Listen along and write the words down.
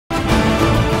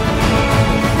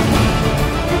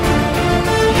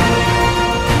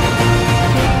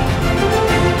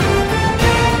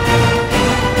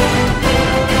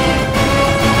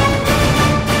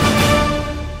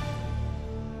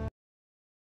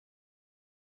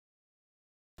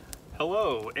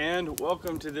Hello and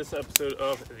welcome to this episode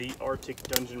of the Arctic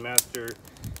Dungeon Master,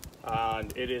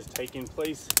 and it is taking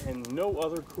place in no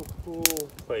other cool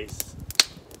place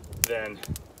than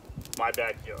my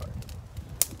backyard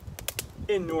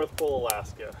in North Pole,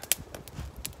 Alaska.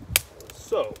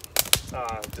 So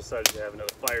decided to have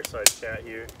another fireside chat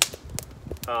here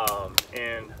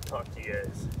and talk to you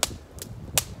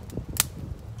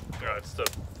guys. It's the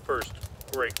first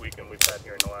great weekend we've had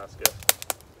here in Alaska.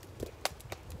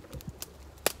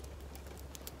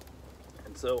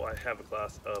 So I have a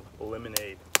glass of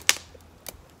lemonade.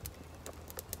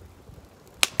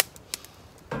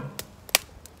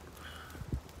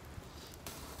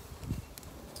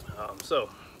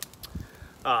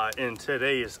 In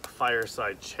today's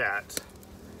fireside chat,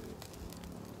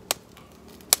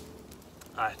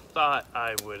 I thought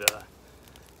I would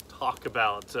talk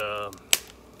about,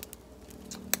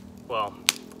 well,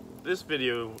 this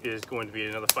video is going to be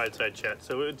another fireside chat,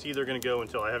 so it's either going to go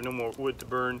until I have no more wood to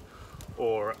burn,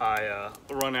 or I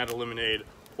run out of lemonade,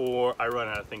 or I run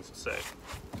out of things to say.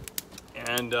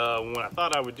 And when I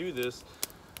thought I would do this,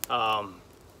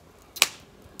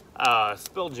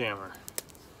 Spelljammer,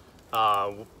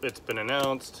 it's been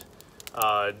announced,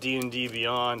 D&D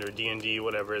Beyond, or D&D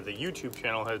whatever, the YouTube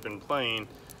channel has been playing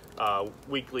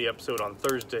weekly episode on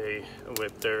Thursday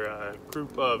with their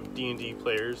group of D&D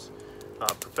players,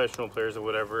 professional players or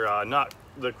whatever, not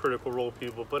the Critical Role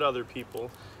people, but other people.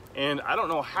 And I don't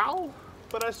know how,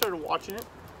 but I started watching it.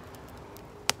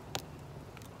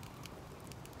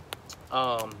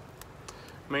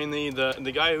 Mainly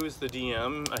the guy who's the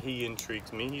DM, he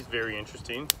intrigues me. He's very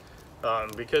interesting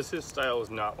because his style is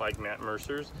not like Matt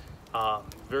Mercer's.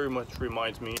 Very much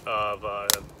reminds me of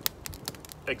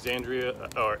Exandria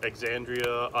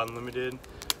Unlimited,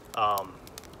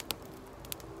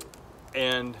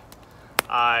 and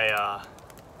I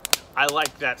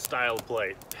like that style of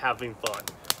play, having fun.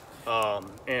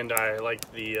 And I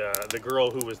like the girl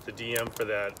who was the DM for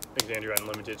that Exandria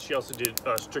Unlimited. She also did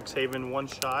Strixhaven one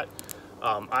shot.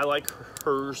 I like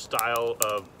her style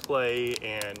of play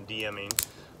and DMing,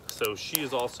 so she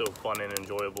is also fun and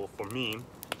enjoyable for me.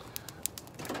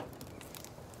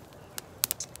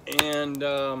 And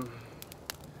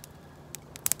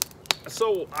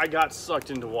so I got sucked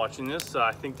into watching this.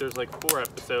 I think there's like 4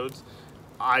 episodes.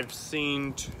 I've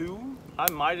seen 2. I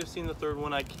might have seen the 3rd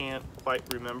one. I can't quite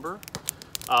remember.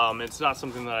 It's not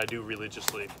something that I do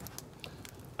religiously.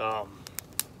 Sorry,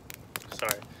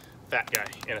 fat guy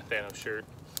in a Thanos shirt.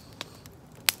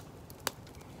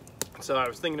 So I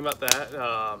was thinking about that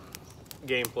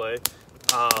gameplay,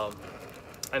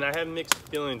 and I have mixed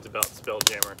feelings about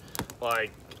Spelljammer.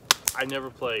 Like, I never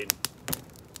played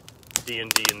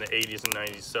D&D in the 80s and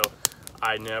 90s, so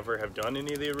I never have done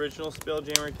any of the original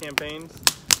Spelljammer campaigns,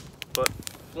 but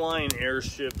flying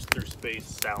airships through space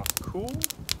sounds cool,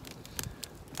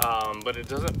 but it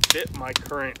doesn't fit my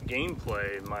current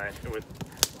gameplay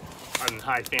on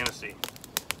high fantasy.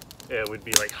 It would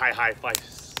be like high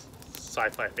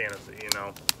sci-fi fantasy, you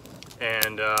know,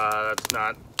 and that's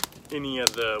not any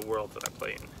of the worlds that I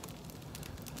play in.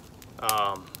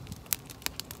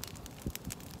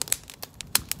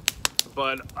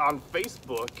 But on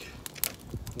Facebook,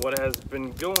 what has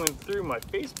been going through my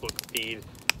Facebook feed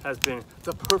has been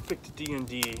the perfect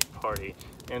D&D party.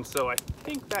 And so I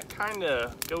think that kind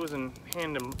of goes in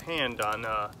hand on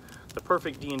the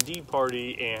perfect D&D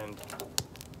party and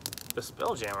the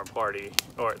Spelljammer party,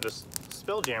 or the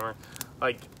Spelljammer.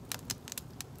 Like,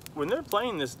 when they're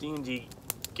playing this D&D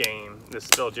game, this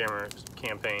Spelljammer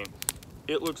campaign,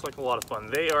 it looks like a lot of fun.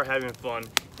 They are having fun,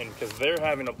 and because they're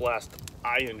having a blast,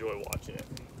 I enjoy watching it.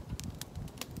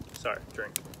 Sorry,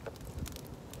 drink.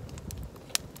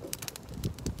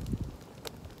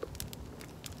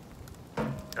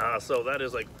 So that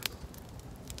is like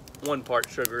 1 part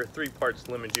sugar, 3 parts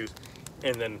lemon juice,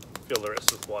 and then fill the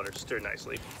rest with water. Stir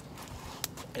nicely.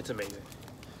 It's amazing.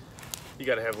 You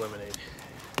gotta have lemonade.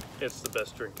 It's the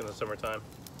best drink in the summertime.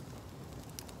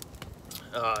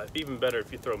 Even better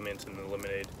if you throw mint in the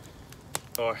lemonade.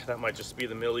 Or that might just be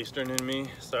the Middle Eastern in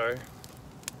me, sorry.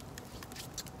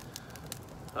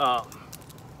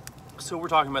 So we're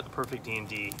talking about the perfect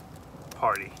D&D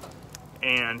party.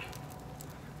 And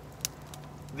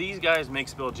these guys make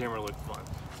Spelljammer look fun.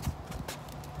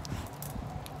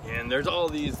 And there's all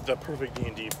the perfect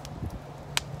D&D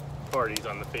parties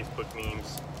on the Facebook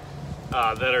memes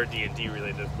that are D&D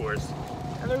related, of course.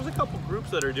 And there's a couple groups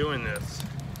that are doing this.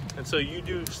 And so you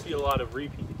do see a lot of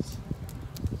repeats.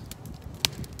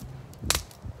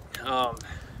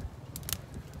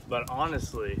 But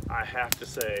honestly, I have to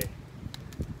say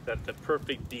that the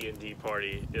perfect D&D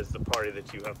party is the party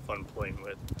that you have fun playing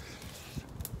with.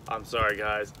 I'm sorry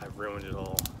guys, I've ruined it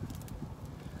all.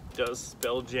 Does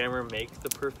Spelljammer make the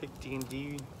perfect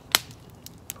D&D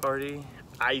party?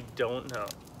 I don't know.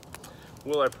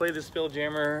 Will I play the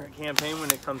Spelljammer campaign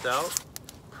when it comes out?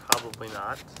 Probably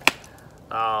not.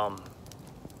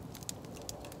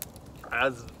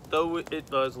 As though it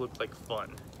does look like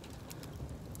fun.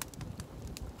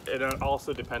 It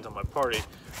also depends on my party,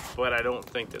 but I don't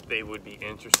think that they would be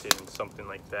interested in something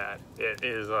like that. It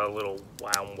is a little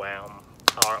wham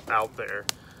out there.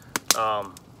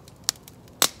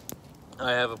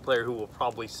 I have a player who will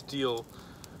probably steal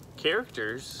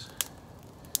characters,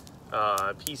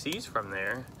 PCs from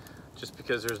there, just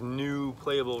because there's new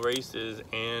playable races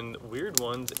and weird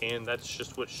ones, and that's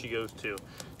just what she goes to.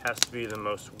 Has to be the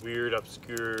most weird,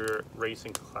 obscure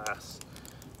racing class,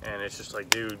 and it's just like,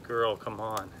 dude, girl, come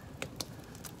on.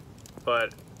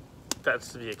 But that's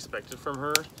to be expected from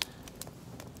her.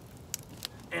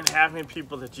 And having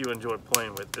people that you enjoy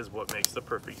playing with is what makes the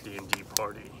perfect D&D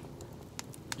party.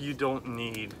 You don't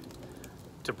need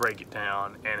to break it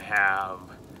down and have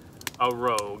a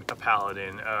rogue, a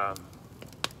paladin, a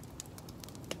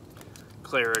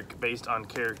cleric based on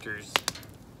characters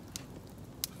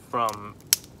from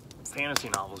fantasy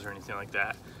novels or anything like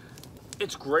that.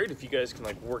 It's great if you guys can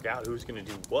like work out who's gonna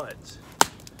do what,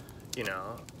 you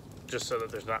know, just so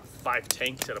that there's not 5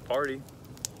 tanks at a party.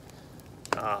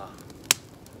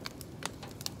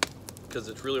 Because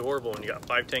it's really horrible when you got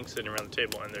 5 tanks sitting around the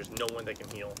table and there's no one that can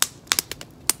heal.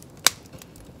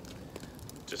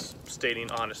 Just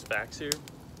stating honest facts here.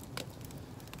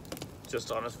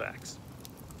 Just honest facts.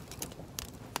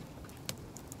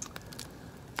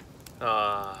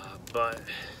 But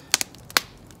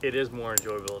it is more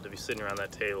enjoyable to be sitting around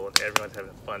that table and everyone's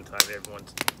having a fun time.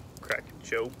 Everyone's cracking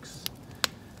jokes.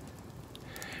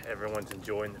 Everyone's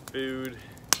enjoying the food.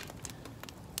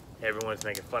 Everyone's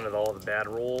making fun of all the bad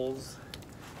rolls.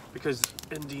 Because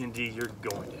in D&D, you're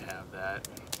going to have that.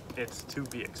 It's to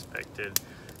be expected.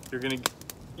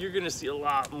 You're gonna see a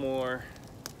lot more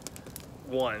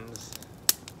ones.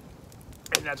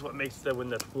 And that's what makes when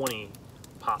the 20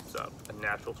 pops up, a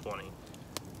natural 20.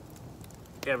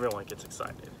 Everyone gets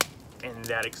excited. And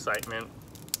that excitement,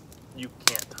 you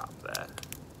can't top that.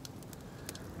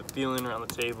 The feeling around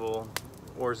the table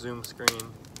or Zoom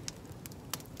screen.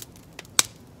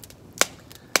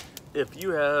 If you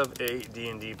have a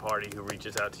D&D party who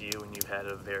reaches out to you and you've had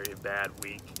a very bad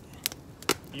week,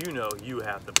 you know you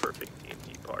have the perfect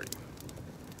D&D party.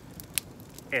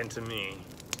 And to me,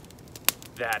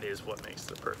 that is what makes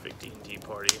the perfect D&D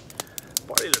party. A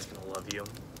party that's going to love you.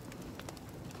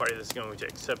 A party that's going to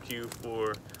accept you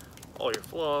for all your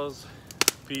flaws,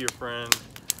 be your friend,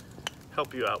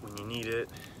 help you out when you need it,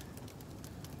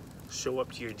 show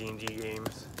up to your D&D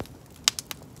games.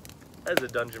 As a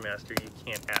dungeon master, you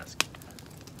can't ask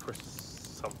for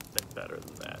something better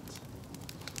than that.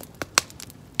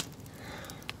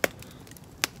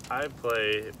 I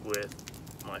play with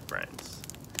my friends.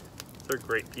 They're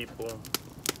great people,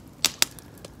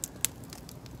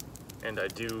 and I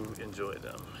do enjoy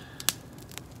them.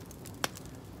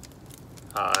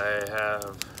 I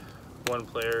have one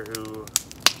player who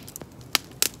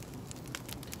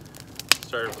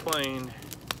started playing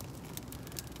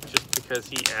just because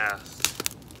he asked.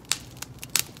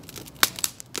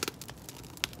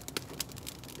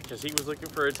 Because he was looking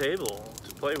for a table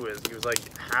to play with. He was like,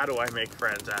 how do I make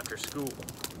friends after school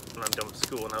when I'm done with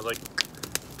school? And I was like,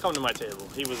 come to my table.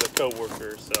 He was a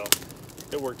co-worker, so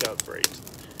it worked out great.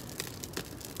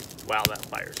 Wow, that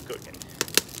fire's cooking.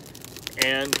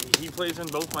 And he plays in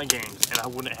both my games, and I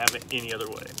wouldn't have it any other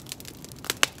way.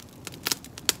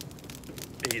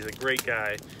 He's a great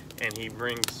guy, and he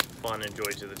brings fun and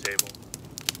joy to the table.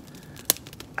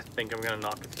 I think I'm gonna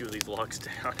knock a few of these logs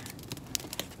down.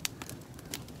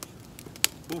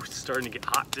 Ooh, it's starting to get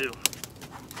hot too.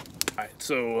 Alright,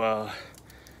 so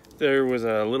there was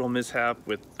a little mishap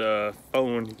with the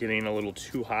phone getting a little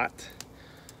too hot.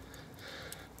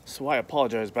 So I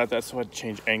apologize about that, so I had to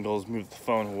change angles, move the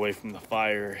phone away from the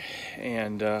fire,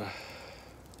 and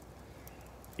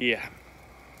yeah.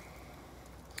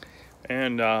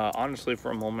 And honestly,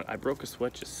 for a moment, I broke a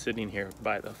sweat just sitting here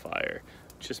by the fire,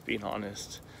 just being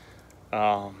honest.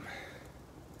 So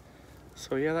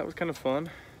yeah, that was kind of fun.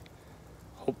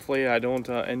 Hopefully I don't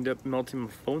end up melting my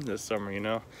phone this summer, you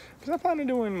know, because I plan on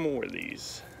doing more of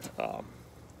these.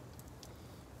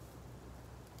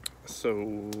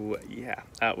 So yeah,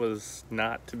 that was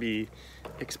not to be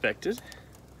expected.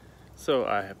 So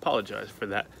I apologize for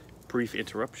that brief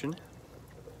interruption.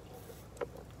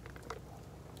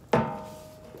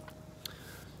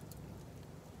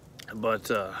 But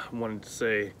I wanted to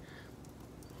say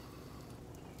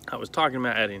I was talking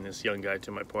about adding this young guy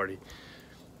to my party,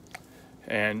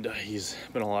 and he's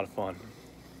been a lot of fun.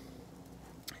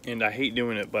 And I hate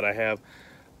doing it, but I have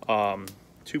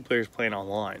 2 players playing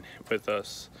online with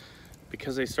us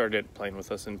because they started playing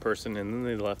with us in person and then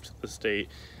they left the state.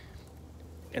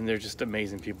 And they're just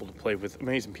amazing people to play with,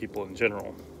 amazing people in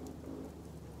general.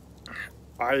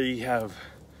 I have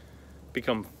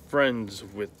become friends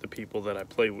with the people that I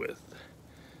play with.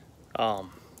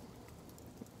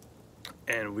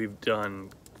 And we've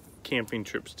done camping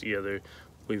trips together.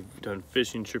 We've done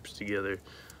fishing trips together.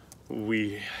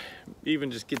 We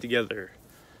even just get together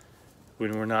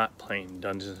when we're not playing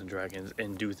Dungeons and Dragons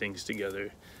and do things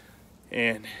together.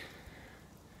 And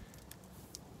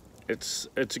it's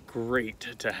great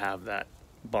to have that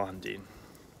bonding.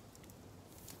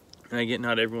 And I get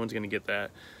not everyone's gonna get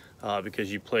that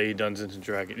because you play Dungeons and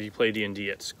Dragons, you play D&D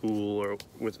at school or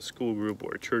with a school group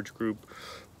or a church group,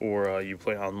 or you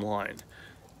play online.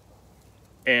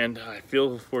 And I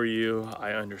feel for you,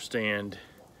 I understand,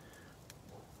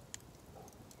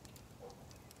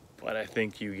 but I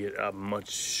think you get a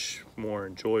much more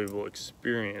enjoyable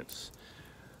experience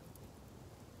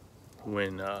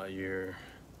when you're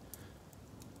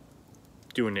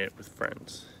doing it with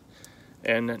friends.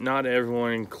 And not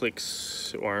everyone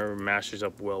clicks or mashes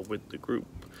up well with the group.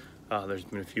 There's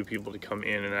been a few people to come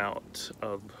in and out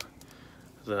of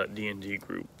the D&D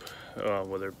group,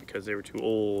 whether because they were too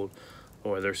old,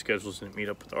 or their schedules didn't meet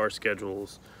up with our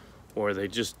schedules, or they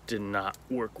just did not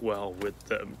work well with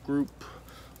the group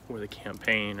or the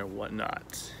campaign or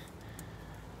whatnot.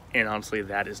 And honestly,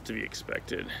 that is to be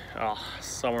expected.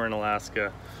 Summer in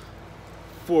Alaska,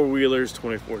 4-wheelers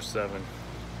 24/7.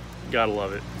 Gotta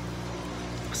love it.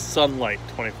 Sunlight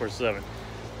 24/7.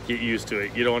 Get used to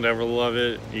it. You don't ever love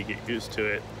it, you get used to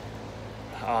it.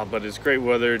 But it's great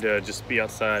weather to just be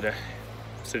outside,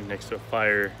 sitting next to a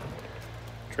fire,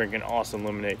 drinking awesome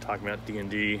lemonade, talking about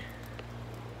D&D.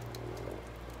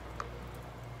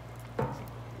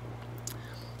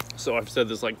 So I've said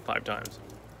this like 5 times.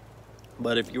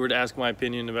 But if you were to ask my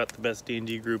opinion about the best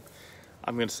D&D group,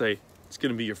 I'm going to say it's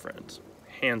going to be your friends.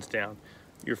 Hands down,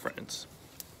 your friends.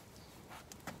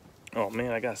 Oh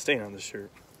man, I got a stain on this shirt.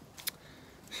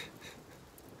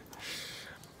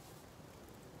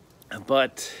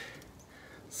 But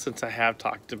since I have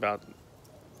talked about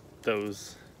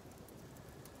those,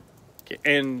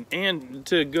 and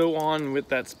to go on with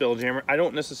that Spelljammer, I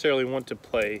don't necessarily want to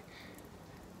play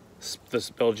the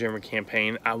Spelljammer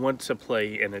campaign. I want to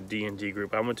play in a D&D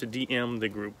group. I want to DM the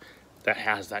group that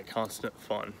has that constant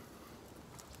fun.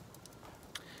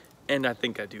 And I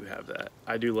think I do have that.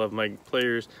 I do love my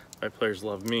players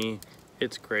love me.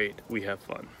 It's great, we have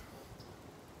fun.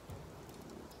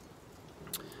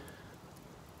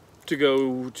 To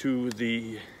go to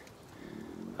the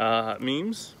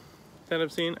memes that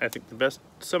I've seen, I think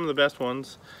some of the best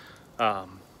ones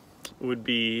would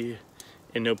be,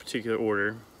 in no particular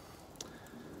order,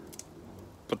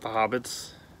 but the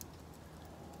Hobbits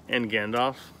and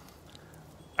Gandalf.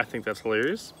 I think that's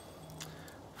hilarious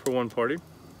for one party.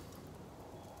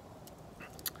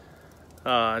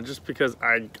 Just because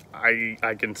I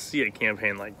can see a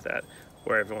campaign like that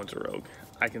where everyone's a rogue.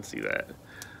 I can see that.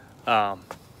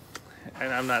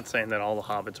 And I'm not saying that all the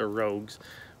hobbits are rogues,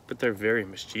 but they're very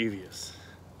mischievous.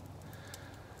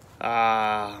 What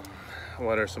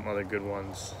are some other good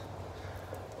ones?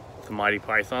 The Mighty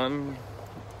Python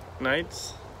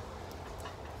Knights.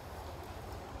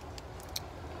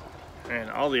 And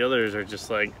all the others are just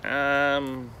like,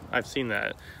 I've seen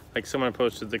that. Like someone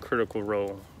posted the Critical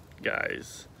Role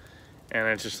guys, and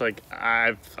it's just like,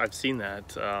 I've seen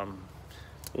that.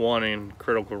 One in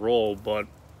Critical Role, but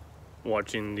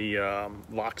watching the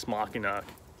Vox Machina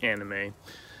anime.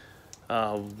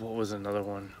 What was another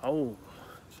one? Oh,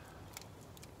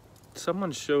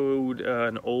 someone showed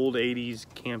an old 80s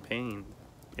campaign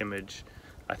image,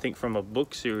 I think from a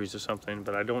book series or something,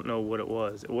 but I don't know what it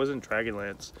was. It wasn't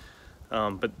Dragonlance,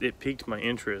 but it piqued my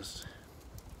interest.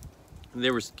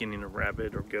 They were skinning a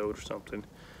rabbit or goat or something.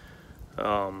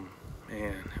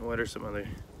 Man, what are some other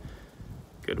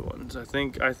good ones? I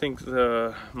think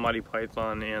the Mighty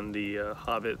Python and the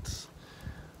Hobbits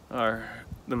are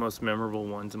the most memorable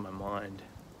ones in my mind.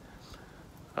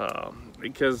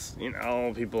 Because, you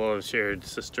know, people have shared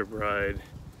Sister Bride.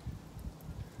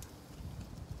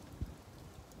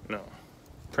 No,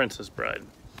 Princess Bride.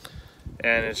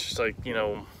 And it's just like, you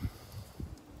know,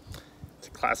 it's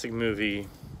a classic movie.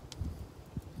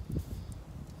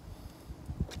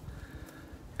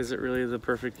 Is it really the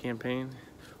perfect campaign?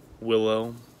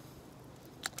 Willow.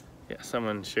 Yeah,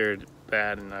 someone shared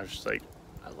bad, and I was just like,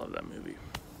 I love that movie.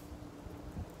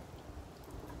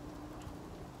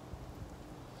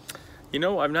 You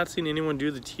know, I've not seen anyone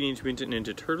do the Teenage Mutant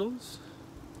Ninja Turtles.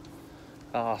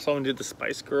 Someone did the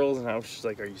Spice Girls, and I was just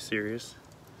like, are you serious?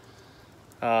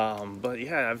 But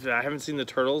yeah, I haven't seen the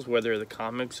Turtles, whether the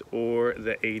comics or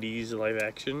the 80s live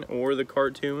action or the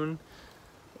cartoon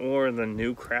or the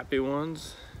new crappy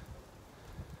ones.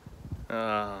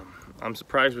 I'm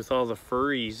surprised with all the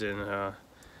furries in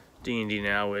D&D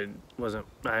now. I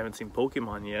haven't seen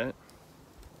Pokemon yet.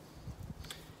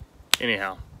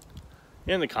 Anyhow,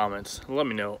 in the comments, let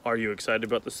me know, are you excited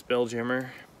about the Spelljammer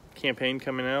campaign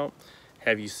coming out?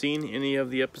 Have you seen any of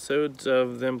the episodes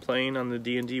of them playing on the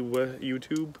D&D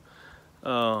YouTube?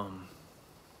 Are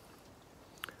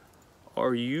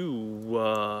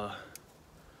you,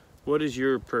 what is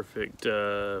your perfect,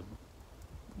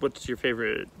 what's your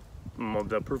favorite,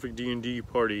 the perfect D&D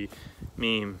party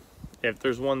meme? If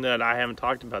there's one that I haven't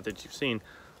talked about that you've seen,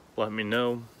 let me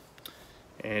know.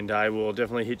 And I will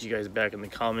definitely hit you guys back in the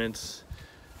comments,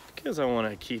 because I want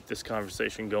to keep this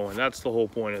conversation going. That's the whole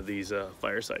point of these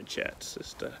fireside chats,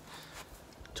 is to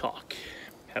talk,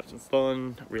 have some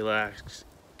fun, relax,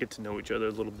 get to know each other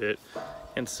a little bit,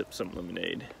 and sip some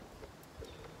lemonade.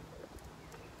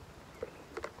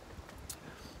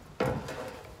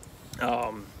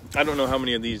 I don't know how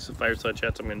many of these fireside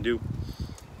chats I'm going to do,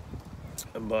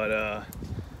 but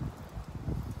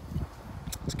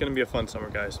it's going to be a fun summer,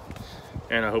 guys.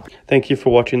 And I hope. Thank you for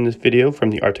watching this video from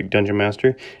the Arctic Dungeon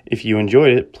Master. If you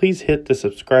enjoyed it, please hit the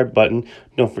subscribe button.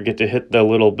 Don't forget to hit the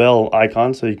little bell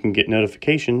icon so you can get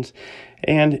notifications.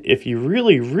 And if you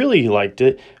really liked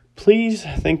it, please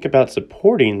think about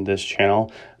supporting this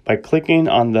channel by clicking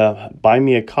on the Buy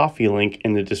Me a Coffee link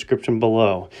in the description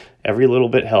below. Every little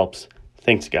bit helps.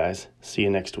 Thanks, guys. See you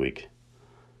next week.